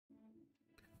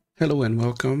Hello and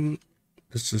welcome.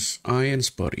 This is Iron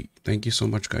Spotty. Thank you so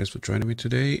much, guys, for joining me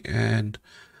today. And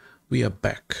we are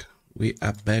back. We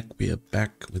are back. We are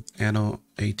back with Anno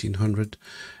 1800.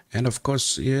 And of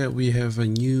course, yeah, we have a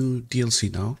new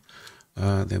DLC now,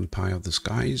 the Empire of the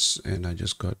Skies. And I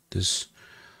just got this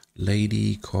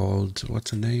lady called,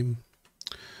 what's her name?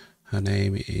 Her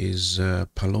name is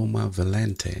Paloma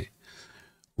Valente,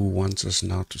 who wants us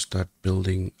now to start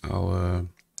building our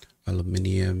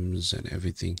aluminiums and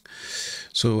everything.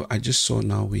 So I just saw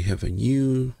now we have a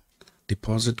new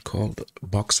deposit called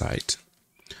bauxite,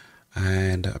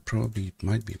 and probably it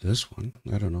might be this one,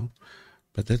 I don't know,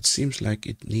 but that seems like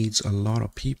it needs a lot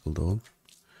of people though,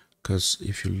 because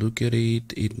if you look at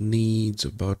it, it needs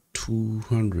about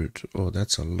 200. Oh,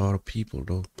 that's a lot of people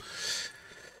though.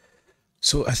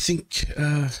 So I think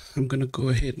I'm gonna go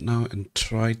ahead now and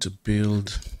try to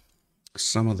build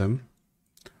some of them.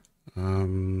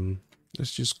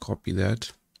 Let's just copy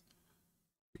that.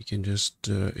 We can just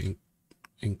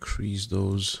increase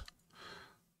those.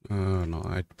 No,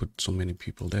 I put so many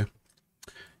people there.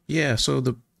 Yeah, so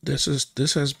this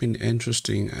has been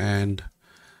interesting, and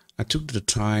I took the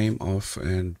time off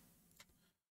and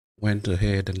went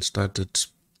ahead and started,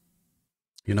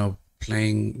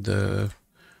 playing the,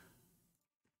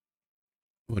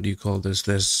 what do you call this?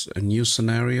 There's a new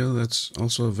scenario that's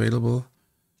also available,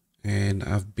 and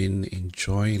I've been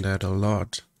enjoying that a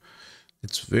lot.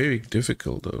 It's very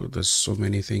difficult though. There's so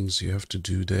many things you have to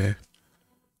do there.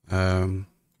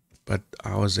 But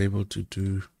I was able to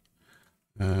do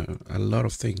a lot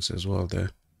of things as well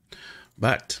there.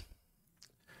 But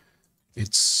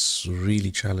it's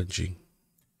really challenging.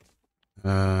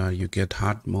 You get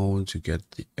hard modes, you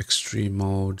get the extreme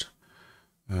mode.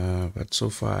 But so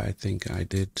far, I think I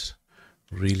did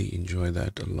really enjoy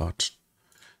that a lot.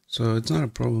 So it's not a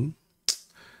problem. I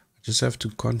just have to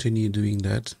continue doing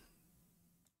that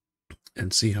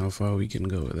and see how far we can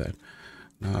go with that.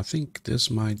 Now, I think this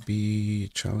might be a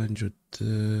challenge with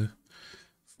the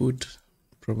food,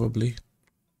 probably.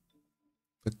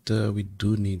 But we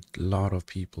do need a lot of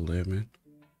people there, man.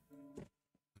 I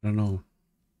don't know.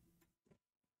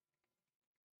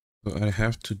 So I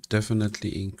have to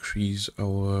definitely increase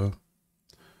our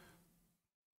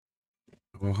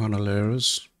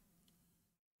Honolera's,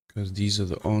 because these are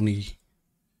the only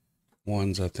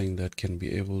ones I think that can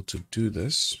be able to do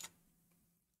this.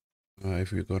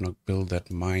 If we're going to build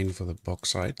that mine for the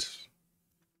bauxite,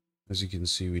 as you can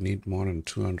see, we need more than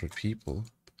 200 people.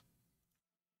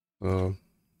 So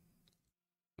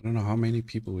I don't know how many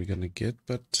people we're going to get,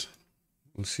 but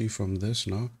we'll see from this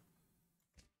now.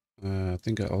 I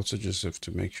think I also just have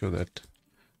to make sure that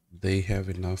they have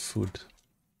enough food.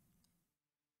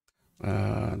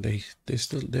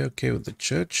 They're okay with the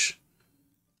church.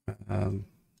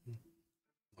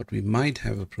 What we might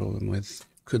have a problem with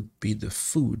could be the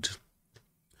food.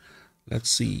 Let's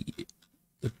see,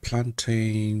 the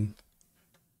plantain.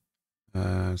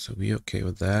 So we okay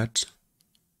with that.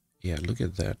 Yeah, look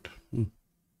at that.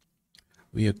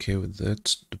 We okay with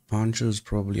that. The ponchos,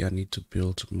 probably I need to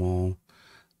build more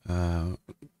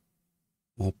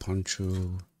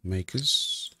poncho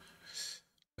makers.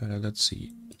 Let's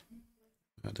see.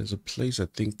 There's a place I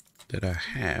think that I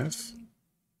have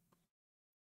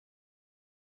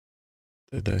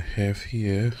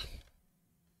here.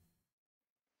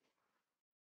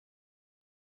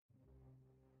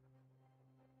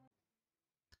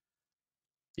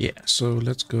 Yeah, so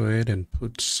let's go ahead and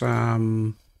put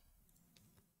some.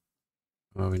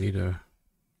 Oh, we need a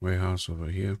warehouse over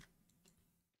here.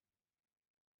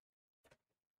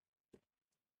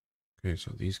 Okay,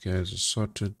 so these guys are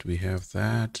sorted. We have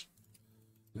that.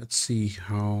 Let's see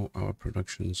how our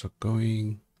productions are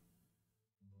going.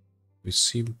 We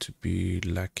seem to be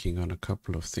lacking on a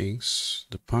couple of things.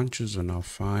 The punches are now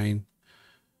fine.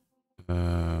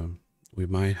 We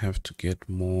might have to get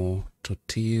more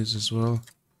tortillas as well.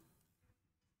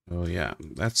 Oh yeah,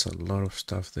 that's a lot of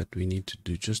stuff that we need to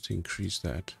do just to increase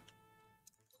that.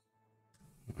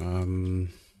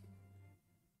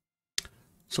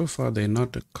 So far they're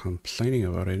not complaining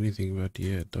about anything, but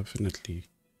yeah, definitely.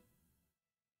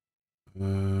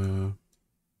 We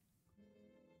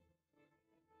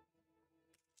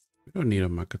don't need a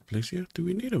marketplace here. Do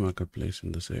we need a marketplace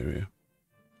in this area?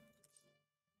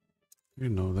 You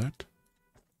know that.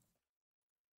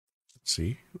 Let's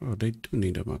see. Oh, they do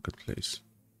need a marketplace.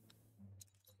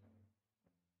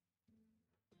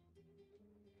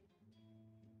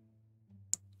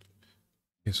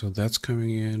 Okay, so that's coming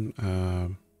in.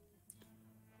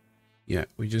 Yeah,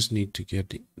 we just need to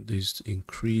get these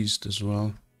increased as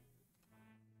well.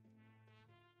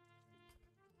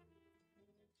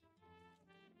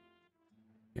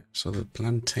 So the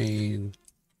plantain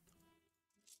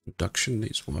production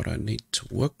is what I need to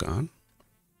work on.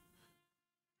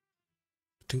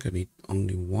 I think I need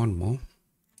only one more.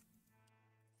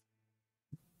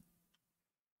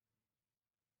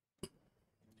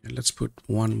 And let's put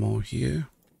one more here.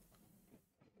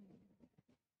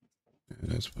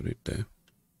 And let's put it there.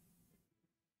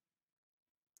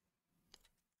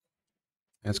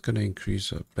 That's going to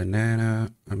increase our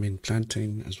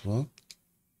plantain as well.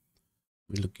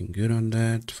 We're looking good on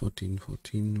that. 14,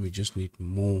 14. We just need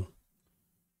more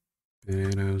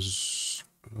bananas,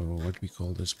 or what we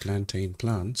call this, plantain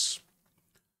plants.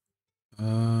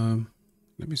 Let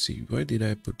me see. Where did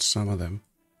I put some of them?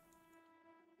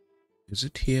 Is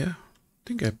it here? I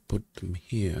think I put them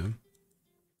here.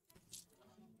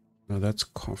 No, that's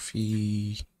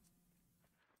coffee.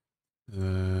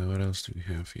 What else do we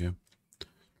have here?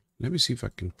 Let me see if I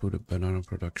can put a banana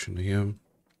production here.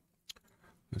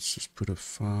 Let's just put a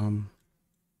farm.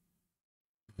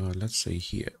 Let's say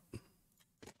here.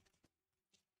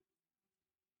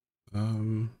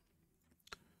 So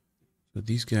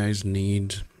these guys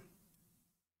need.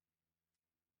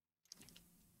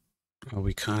 Oh,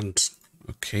 we can't.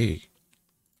 Okay.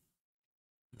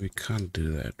 We can't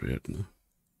do that right now.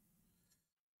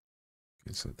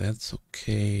 Okay, so that's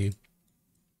okay.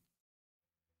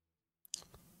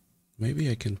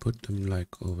 Maybe I can put them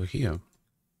like over here.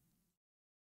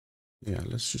 Yeah,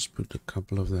 let's just put a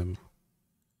couple of them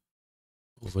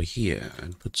over here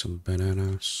and put some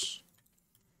bananas.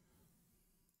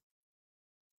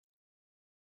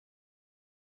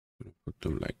 Put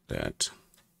them like that.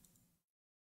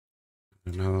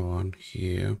 Another one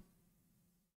here.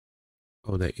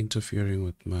 Oh, they're interfering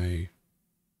with my...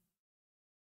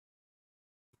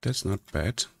 That's not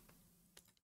bad.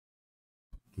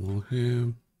 More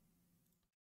here.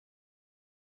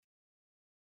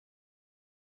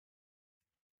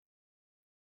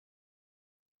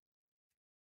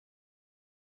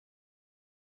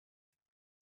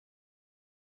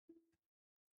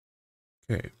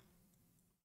 Okay.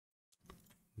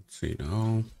 Let's see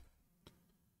now.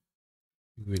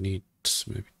 We need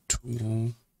maybe two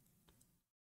more.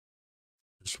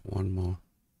 Just one more.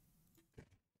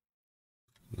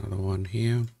 Another one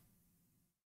here.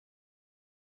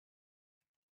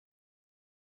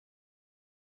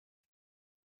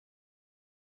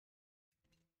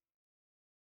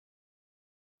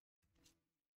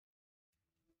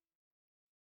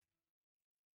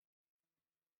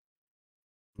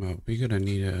 Well, we're gonna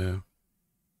need a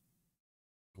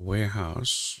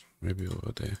warehouse maybe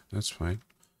over there. That's fine.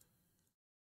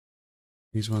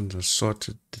 These ones are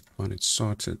sorted. That one is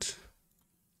sorted.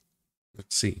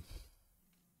 Let's see.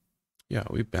 Yeah,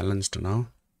 we balanced now.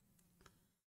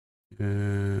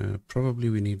 Probably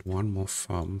we need one more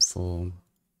farm for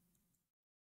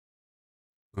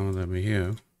some of them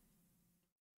here.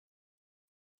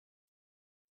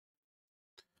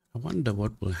 I wonder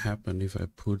what will happen if I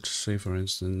put, say for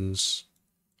instance,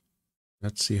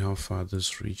 let's see how far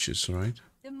this reaches, right?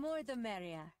 The more the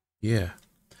merrier. Yeah,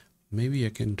 maybe I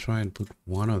can try and put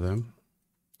one of them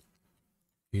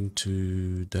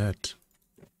into that.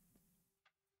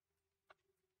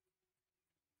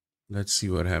 Let's see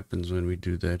what happens when we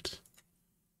do that.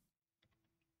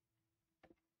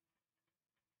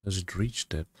 Does it reach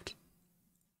that?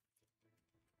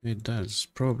 It does,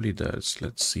 probably does.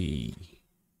 Let's see.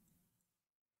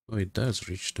 Oh, it does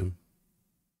reach them.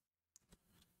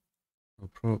 So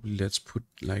probably let's put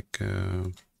like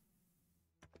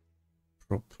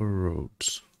proper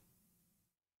roads.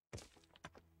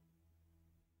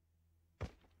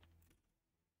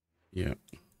 Yeah.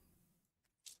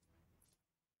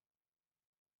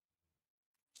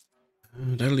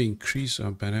 That'll increase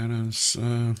our bananas.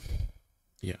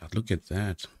 Yeah, look at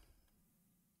that.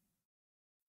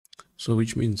 So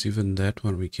which means even that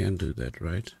one we can do that,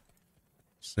 right?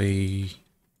 Say,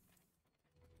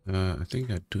 I think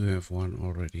I do have one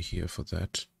already here for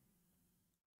that.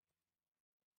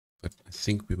 But I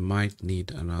think we might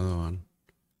need another one.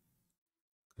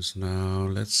 Because now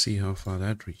let's see how far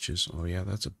that reaches. Oh yeah,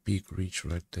 that's a big reach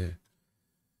right there.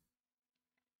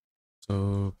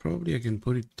 So probably I can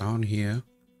put it down here.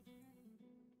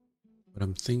 But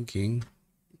I'm thinking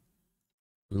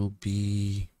it will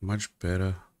be much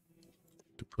better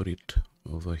to put it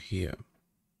over here.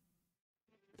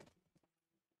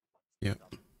 Yeah.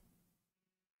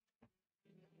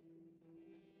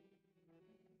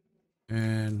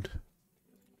 And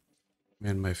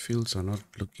man, my fields are not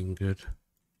looking good.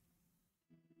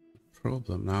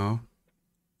 Problem now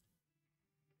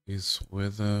is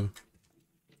whether...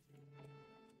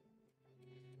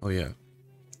 Oh yeah.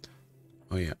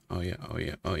 Oh yeah, oh yeah, oh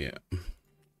yeah, oh yeah.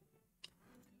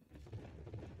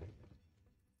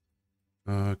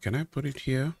 Can I put it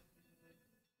here?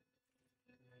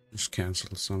 Just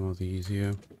cancel some of these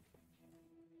here.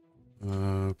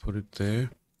 Put it there.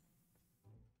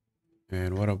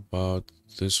 And what about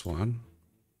this one?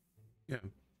 Yeah,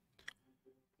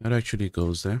 that actually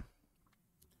goes there.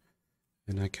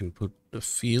 And I can put the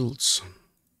fields.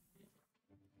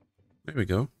 There we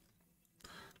go.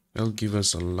 That'll give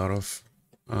us a lot of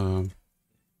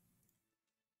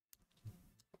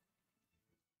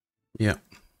yeah,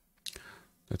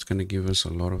 that's going to give us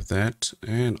a lot of that.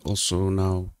 And also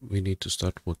now we need to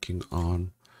start working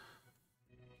on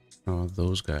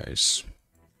those guys.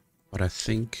 But I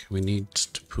think we need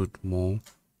to put more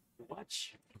of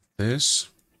this.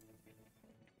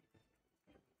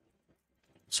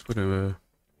 Let's put a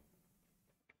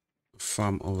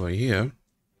farm over here.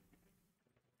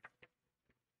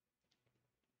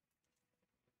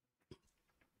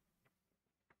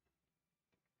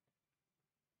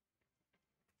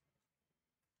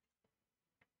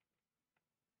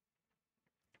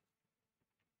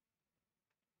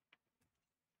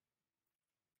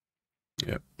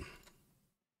 Yep.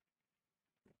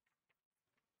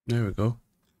 There we go.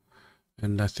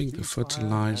 And I think the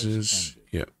fertilizers,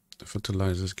 yeah, the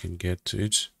fertilizers can get to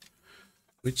it.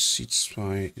 Which seed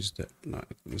spy is that? No,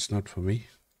 it's not for me.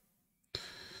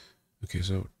 Okay,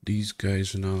 so these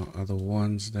guys now are the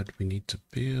ones that we need to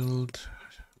build.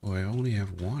 Oh, I only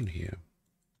have one here.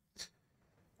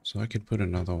 So I can put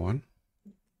another one.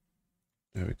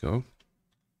 There we go.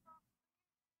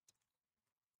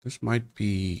 This might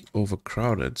be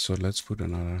overcrowded, so let's put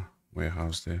another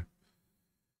warehouse there.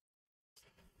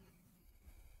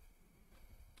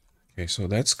 Okay, so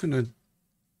that's gonna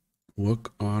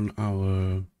work on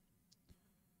our...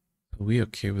 Are we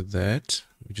okay with that?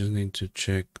 We just need to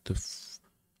check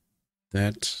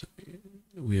that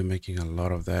we are making a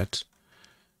lot of that.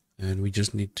 And we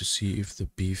just need to see if the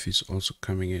beef is also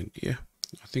coming in. Yeah,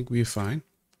 I think we're fine.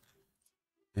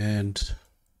 And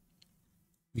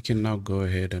we can now go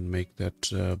ahead and make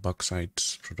that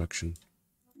bauxite production.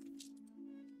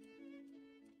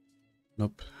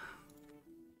 Nope.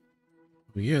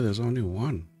 Oh, yeah, there's only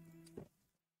one.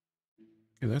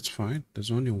 Okay, that's fine.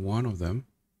 There's only one of them.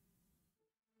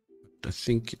 But I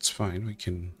think it's fine. We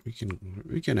can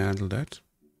handle that.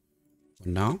 For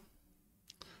now.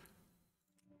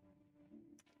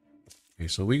 Okay,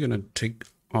 so we're gonna take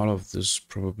all of this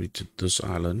probably to this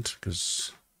island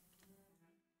because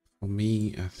for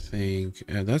me, I think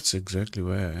that's exactly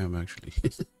where I am actually.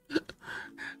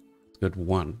 Got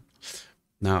one.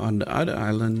 Now on the other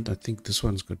island, I think this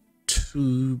one's got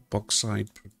 2 bauxite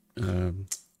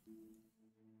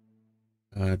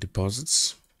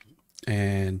deposits,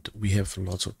 and we have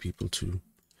lots of people too,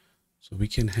 so we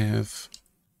can have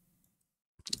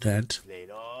that.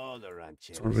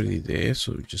 It's already there,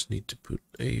 so we just need to put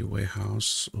a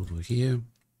warehouse over here,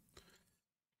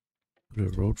 put a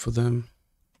road for them.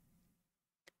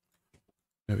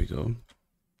 There we go.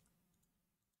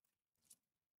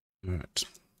 All right,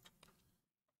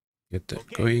 get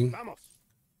that going.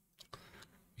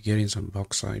 We're getting some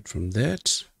bauxite from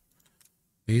that.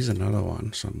 There's another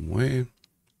one somewhere.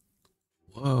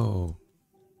 Whoa,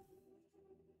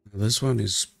 this one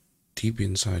is deep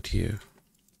inside here.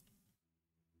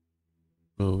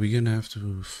 So we're gonna have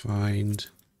to find...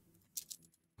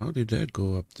 How did that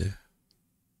go up there?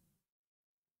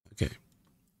 Okay.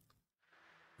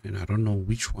 And I don't know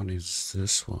which one is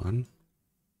this one.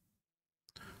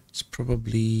 It's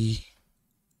probably...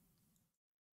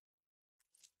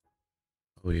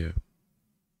 Oh yeah.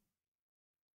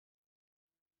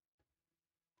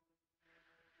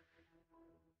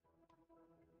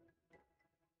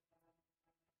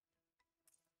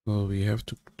 Well, we have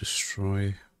to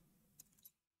destroy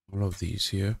all of these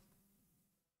here.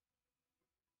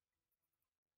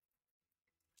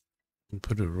 And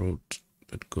put a road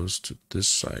that goes to this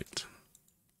side.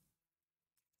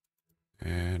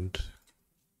 And...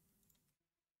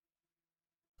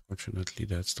 Fortunately,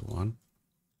 that's the one.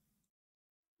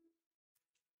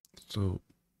 So...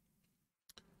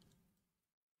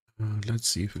 let's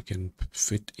see if we can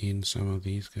fit in some of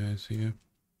these guys here.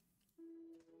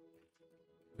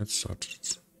 Let's start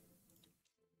it.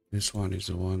 This one is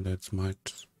the one that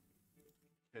might...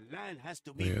 The land has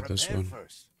to be prepared this one.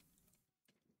 first.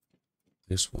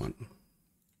 This one.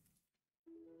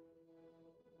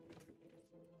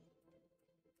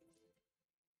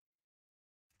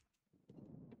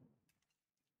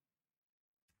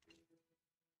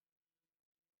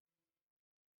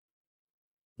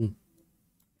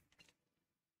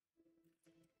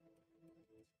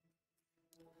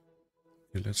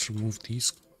 Okay, let's remove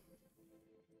these.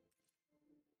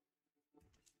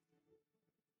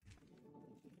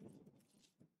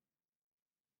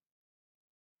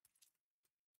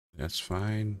 That's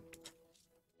fine.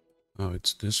 Oh,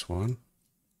 it's this one.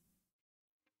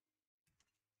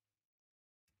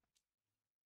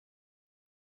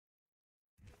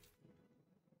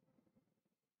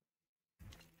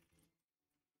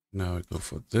 Now I go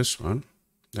for this one.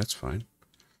 That's fine.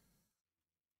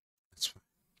 That's fine.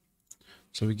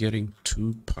 So we're getting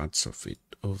two parts of it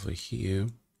over here.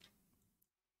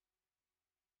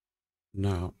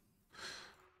 Now,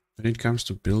 when it comes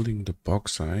to building the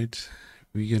bauxite,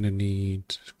 we're gonna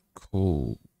need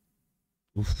coal.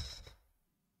 Oof.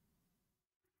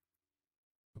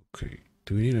 Okay,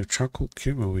 do we need a charcoal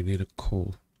kiln or we need a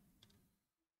coal?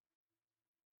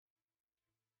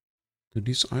 Do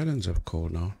these islands have coal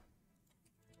now?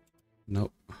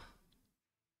 Nope.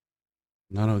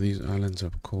 None of these islands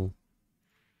have coal.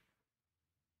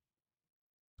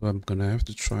 So I'm gonna have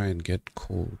to try and get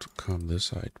coal to come this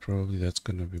side. Probably that's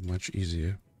gonna be much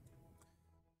easier.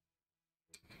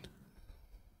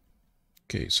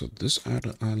 Okay, so this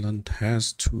other island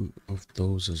has two of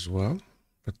those as well,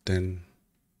 but then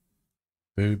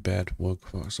very bad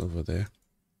workforce over there.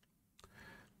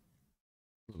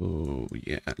 Oh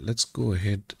yeah, let's go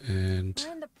ahead and...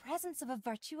 We're in the presence of a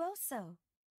virtuoso.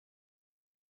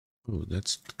 Oh,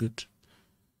 that's good.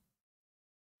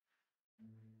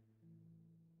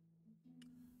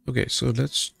 Okay, so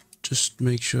let's just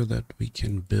make sure that we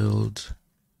can build...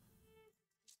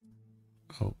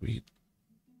 Oh,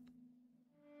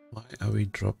 why are we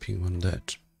dropping on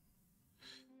that?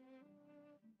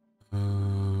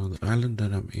 The island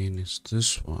that I'm in is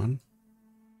this one,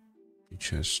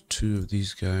 which has two of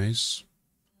these guys.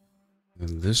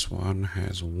 And this one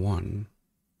has one,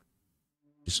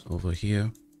 is over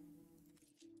here.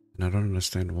 And I don't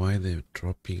understand why they're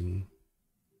dropping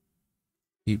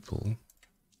people.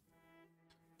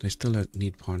 They still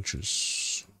need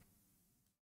punches.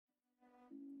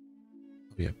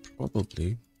 Yeah,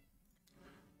 probably.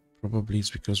 Probably it's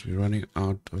because we're running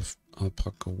out of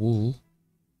alpaca wool.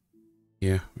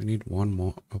 Yeah, we need one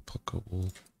more alpaca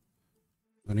wool.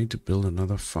 I need to build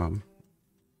another farm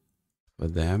for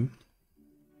them.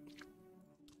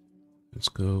 Let's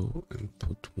go and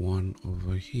put one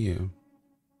over here.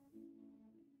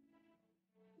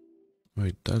 Oh,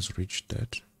 it does reach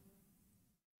that.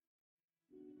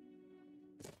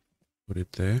 Put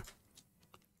it there.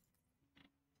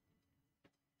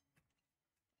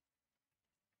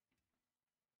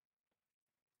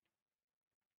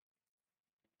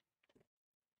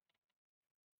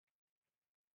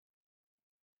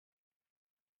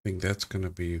 I think that's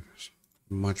gonna be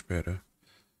much better.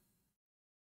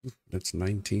 That's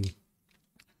 19.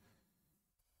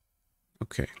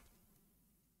 Okay.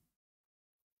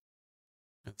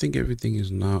 I think everything is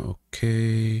now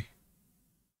okay.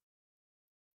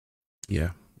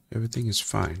 Yeah, everything is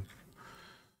fine.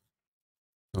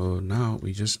 So now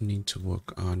we just need to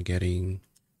work on getting...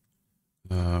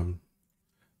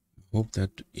 hope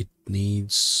that it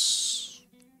needs...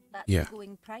 That's Yeah, the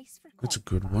going price for that's a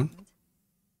good one. contraband.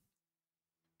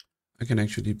 I can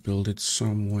actually build it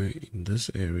somewhere in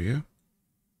this area.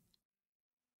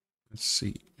 Let's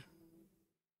see.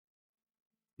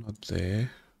 Not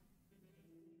there.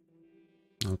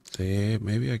 Not there.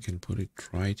 Maybe I can put it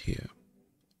right here.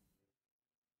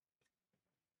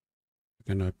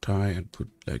 I'm gonna tie and put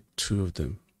like two of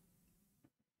them.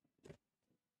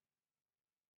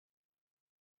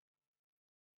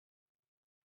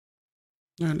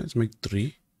 Now let's make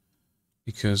three,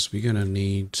 because we're gonna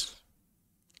need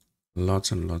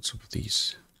lots and lots of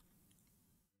these.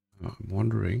 I'm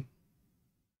wondering,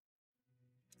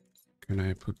 can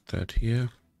I put that here?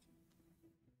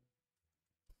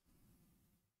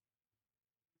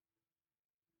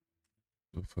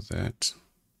 Go for that.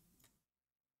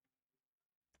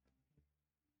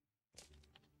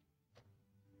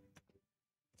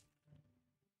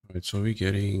 Alright, so we're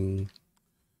getting...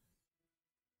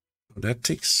 That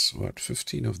takes, what,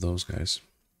 15 of those guys.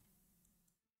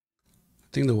 I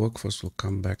think the workforce will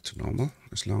come back to normal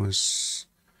as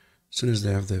soon as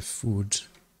they have their food,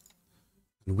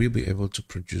 and we'll be able to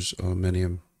produce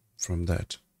aluminium from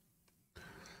that.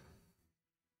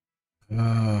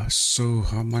 So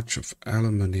how much of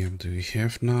aluminium do we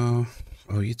have now?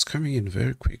 Oh, it's coming in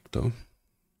very quick though,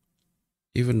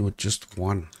 even with just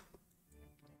one.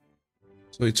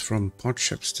 So it's from Port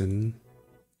Shepstone.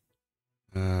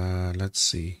 Let's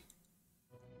see.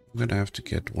 I'm gonna have to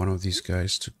get one of these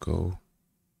guys to go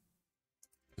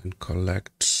and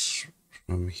collect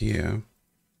from here.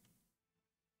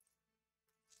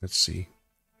 Let's see.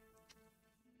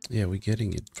 Yeah, we're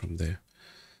getting it from there.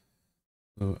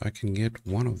 So I can get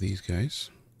one of these guys,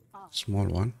 small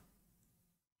one.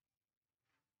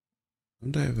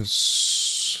 Don't I have a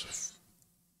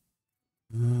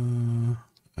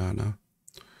Anna.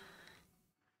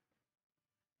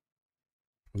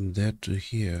 From there to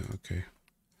here, okay.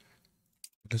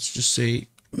 Let's just say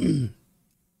we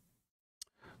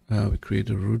create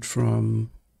a route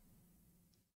from...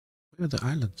 Where are the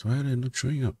islands? Why are they not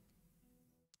showing up?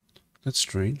 That's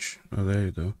strange. Oh, there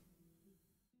you go.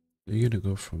 You're gonna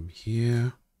go from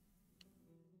here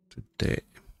to there.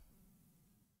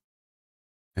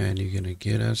 And you're gonna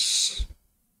get us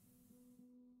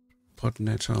Port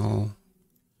Natal.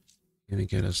 You're gonna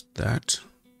get us that.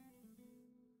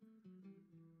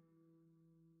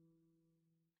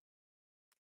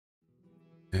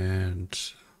 And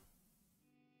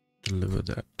deliver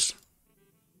that.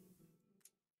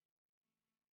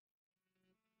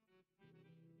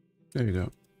 There you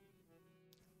go.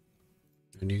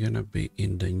 And you're gonna be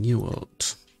in the new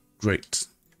world. Great.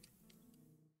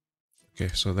 Okay,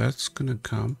 so that's gonna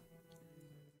come.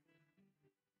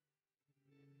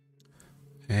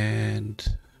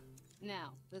 And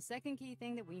Now, the second key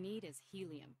thing that we need is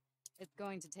helium. It's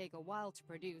going to take a while to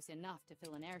produce enough to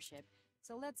fill an airship,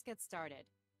 so let's get started.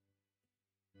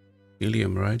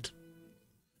 helium, right?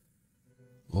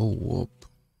 Oh, whoop.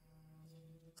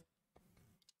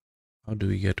 How do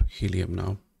we get helium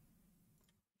now?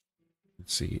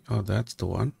 Let's see. Oh, that's the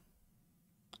one.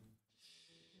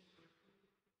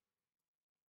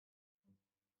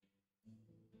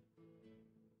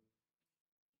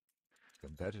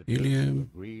 Competitors Helium. have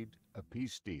agreed a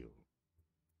peace deal.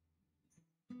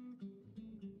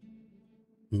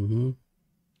 Mm-hmm.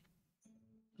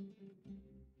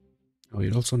 Oh,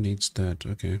 it also needs that.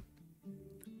 Okay.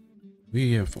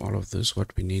 We have all of this.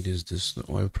 What we need is this, the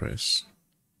oil press.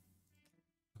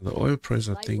 The oil press,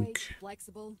 I think...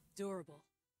 Flexible, durable.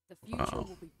 The future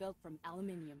will be built from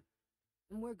aluminium.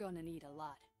 And we're gonna need a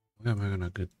lot. Where am I gonna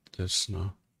get this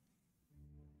now?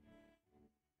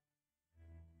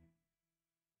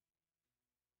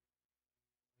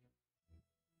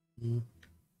 Mm.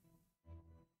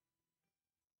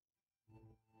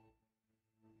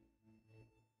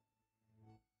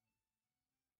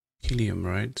 Helium,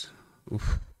 right?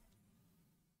 Oof.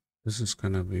 This is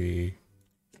gonna be...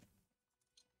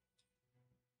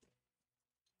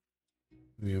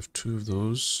 We have 2 of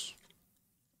those.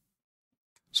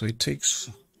 So it takes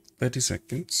 30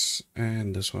 seconds,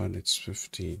 and this one it's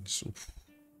 15. So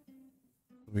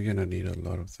we're gonna need a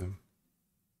lot of them.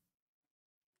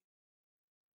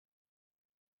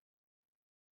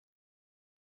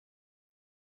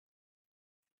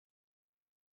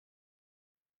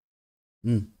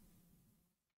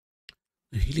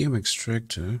 The helium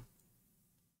extractor,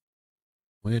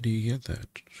 where do you get that?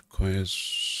 It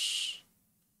requires...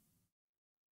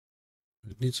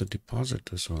 It needs a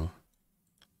deposit as well.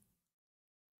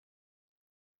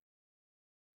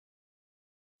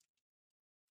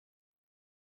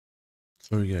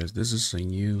 Sorry guys, this is a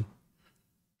new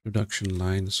production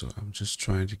line, so I'm just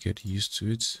trying to get used to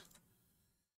it.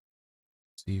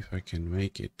 See if I can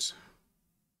make it.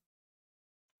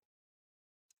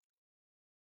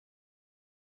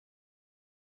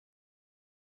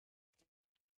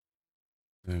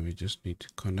 Then we just need to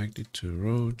connect it to a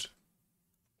road.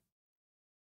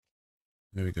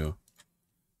 There we go.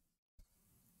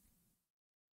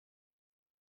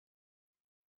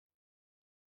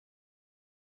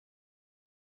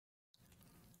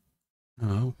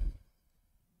 Now,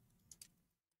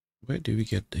 where do we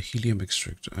get the helium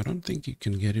extractor? I don't think you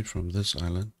can get it from this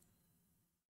island.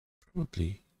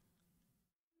 Probably.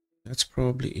 That's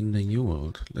probably in the new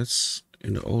world. Let's,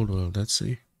 in the old world, let's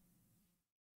see.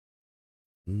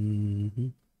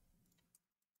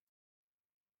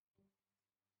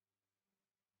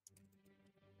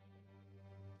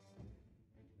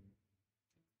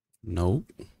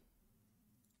 Nope.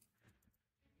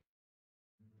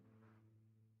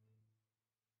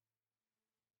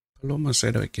 Paloma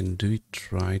said I can do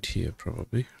it right here,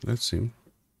 probably. Let's see.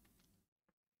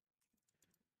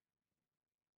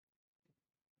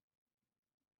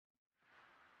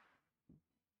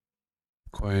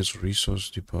 Requires resource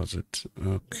deposit.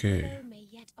 Okay. The flow may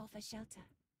yet offer shelter.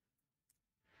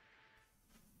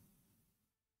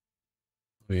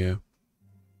 Oh, yeah.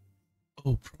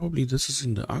 Oh, probably this is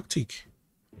in the Arctic.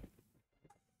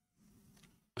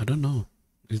 I don't know.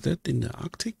 Is that in the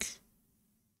Arctic?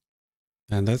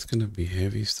 And that's gonna be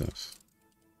heavy stuff.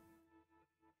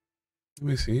 Let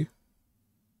me see.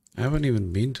 I haven't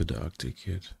even been to the Arctic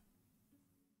yet.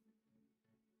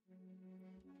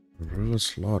 River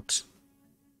slot.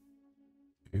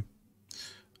 Okay.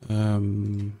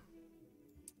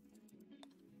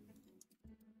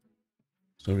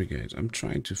 Sorry guys, I'm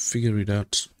trying to figure it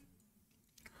out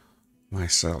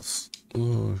myself.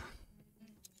 Oh.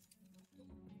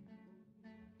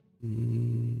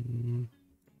 Mm,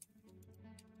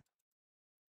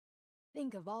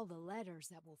 Think of all the letters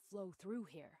that will flow through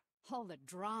here. All the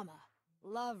drama.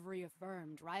 Love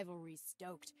reaffirmed, rivalry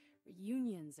stoked,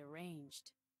 reunions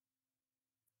arranged.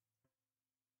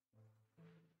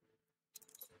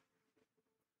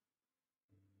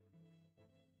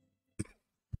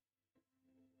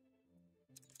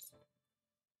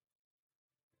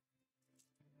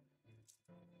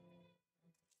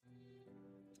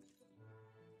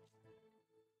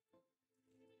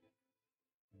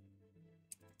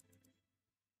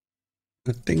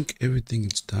 I think everything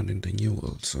is done in the new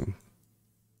world, so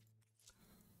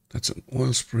that's an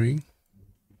oil spring.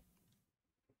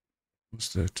 What's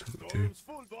that? Okay.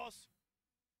 Full, boss.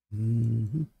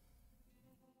 Mm-hmm.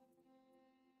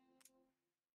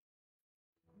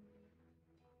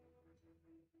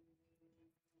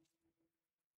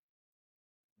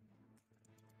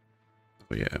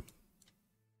 Oh yeah.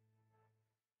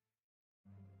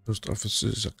 Post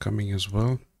offices are coming as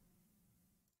well.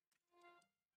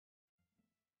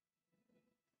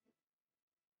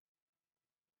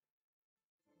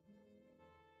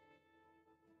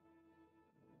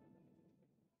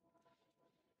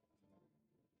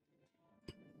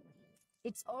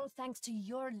 It's all thanks to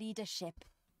your leadership.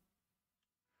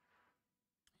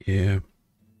 Yeah.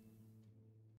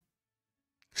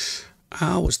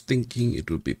 I was thinking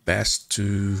it would be best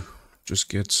to just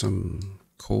get some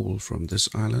coal from this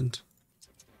island.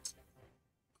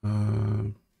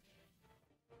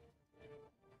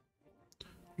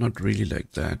 Not really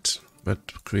like that,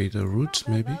 but create a route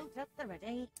maybe.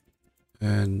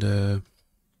 And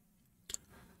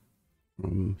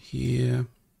from here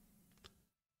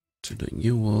to the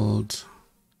new world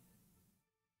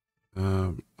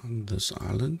on this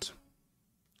island.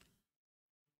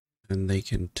 And they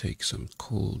can take some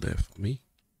coal there for me.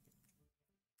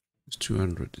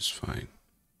 200 is fine.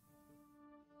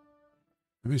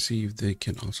 Let me see if they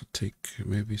can also take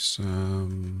maybe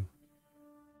some...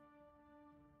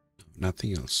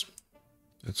 Nothing else.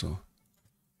 That's all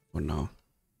for now.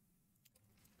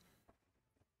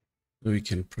 So we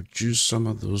can produce some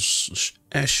of those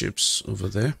airships over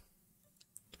there.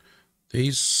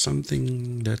 There's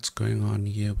something that's going on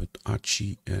here with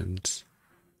Archie and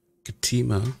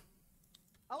Katima.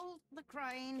 Hold the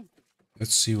crane.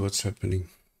 Let's see what's happening.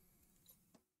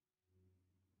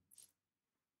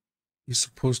 He's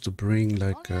supposed to bring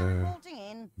like a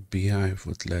beehive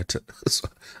with letters.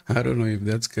 I don't know if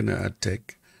that's gonna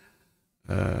attack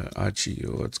Archie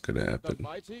or what's gonna happen. The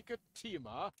mighty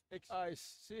Katima. I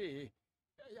see.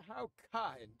 How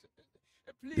kind.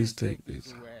 Please take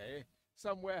this away.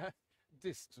 Somewhere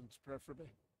distant,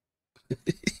 preferably.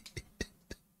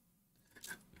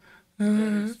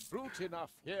 There is fruit enough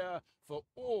here for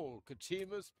all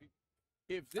Katima's people.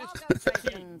 If this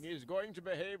king is going to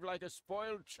behave like a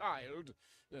spoiled child,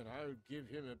 then I'll give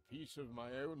him a piece of my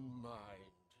own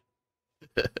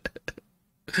mind.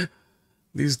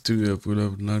 These two are full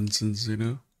of nonsense, you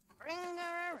know. Bring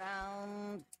her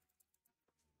around.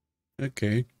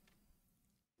 Okay.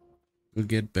 We'll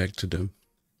get back to them.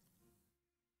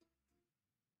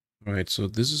 Alright, so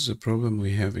this is a problem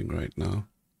we're having right now.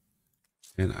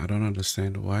 And I don't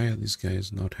understand why are these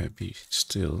guys not happy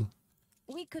still.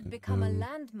 We could become a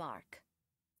landmark.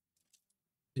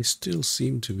 They still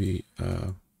seem to be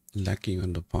lacking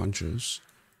on the ponchos.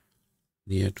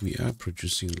 Yet we are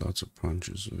producing lots of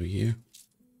ponchos over here.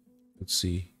 Let's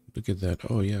see. Look at that.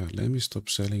 Oh yeah, let me stop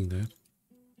selling that.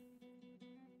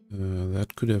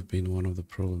 That could have been one of the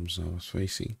problems I was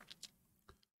facing.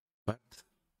 But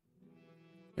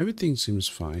everything seems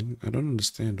fine. I don't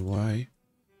understand why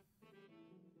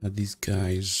are these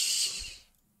guys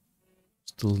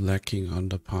still lacking on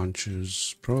the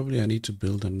ponchos. Probably I need to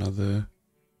build another.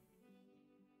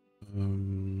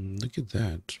 Look at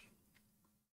that.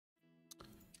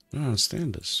 I don't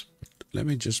understand this. But let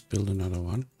me just build another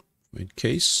one in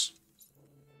case.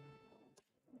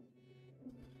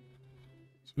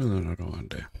 Let's build another one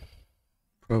there.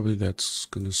 Probably that's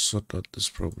gonna sort out this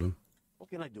problem.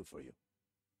 What can I do for you?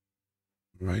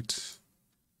 Right.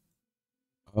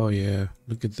 Oh yeah,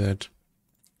 look at that.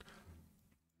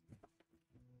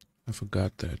 I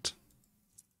forgot that.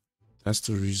 That's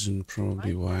the reason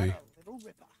probably why.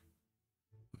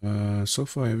 So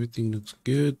far everything looks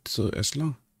good. So as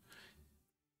long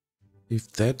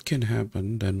if that can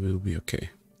happen, then we'll be okay.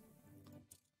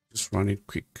 Just run it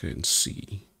quick and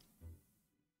see.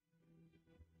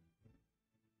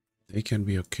 They can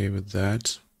be okay with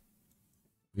that.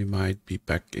 We might be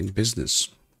back in business.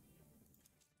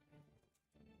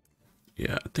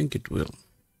 Yeah, I think it will.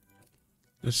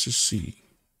 Let's just see.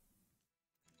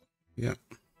 Yeah.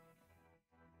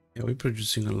 Yeah, we're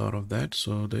producing a lot of that,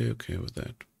 so they're okay with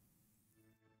that.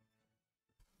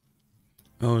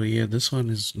 Oh yeah, this one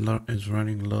is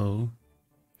running low.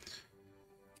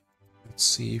 Let's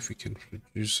see if we can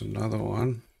produce another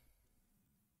one.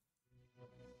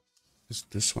 It's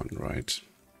this one, right?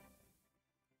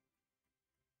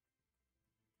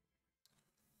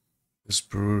 This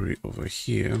brewery over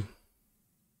here.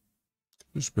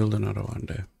 Let's build another one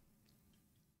there.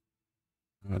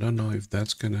 I don't know if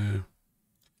that's gonna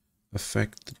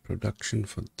affect the production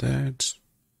for that.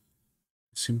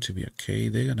 It seems to be okay.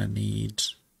 They're gonna need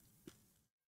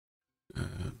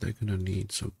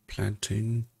some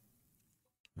planting.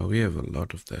 Oh, we have a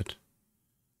lot of that.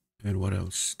 And what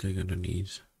else they're gonna need?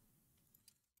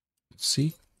 Let's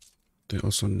see. They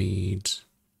also need,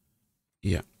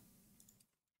 yeah.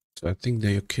 So I think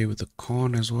they're okay with the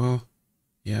corn as well.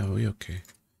 Yeah, we're okay.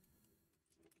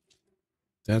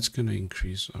 That's gonna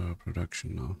increase our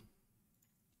production now.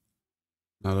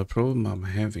 Now the problem I'm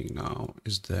having now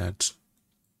is that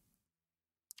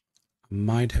I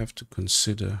might have to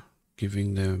consider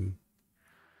giving them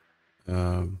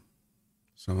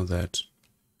some of that.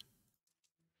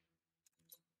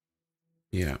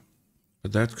 Yeah,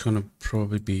 but that's gonna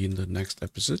probably be in the next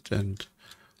episode, and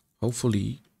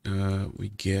hopefully we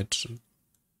get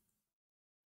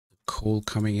coal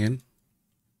coming in,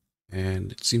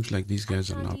 and it seems like these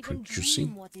guys are now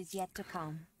producing. What is yet to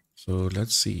come. So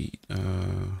let's see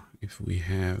if we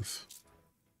have.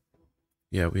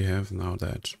 Yeah, we have now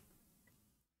that.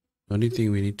 The only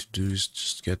thing we need to do is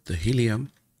just get the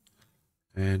helium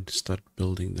and start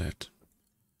building that.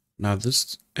 Now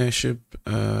this airship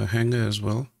hangar as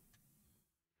well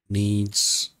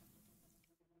needs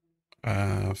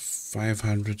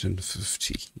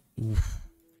 550. Oof.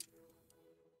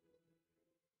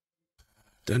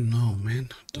 Don't know, man.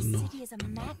 Don't know. The city is a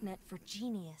magnet for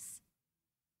genius.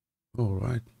 All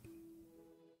right.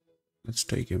 Let's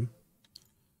take him.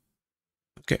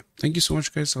 Okay. Thank you so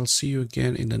much, guys. I'll see you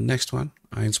again in the next one.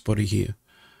 Iron Spotty here.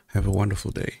 Have a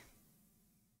wonderful day.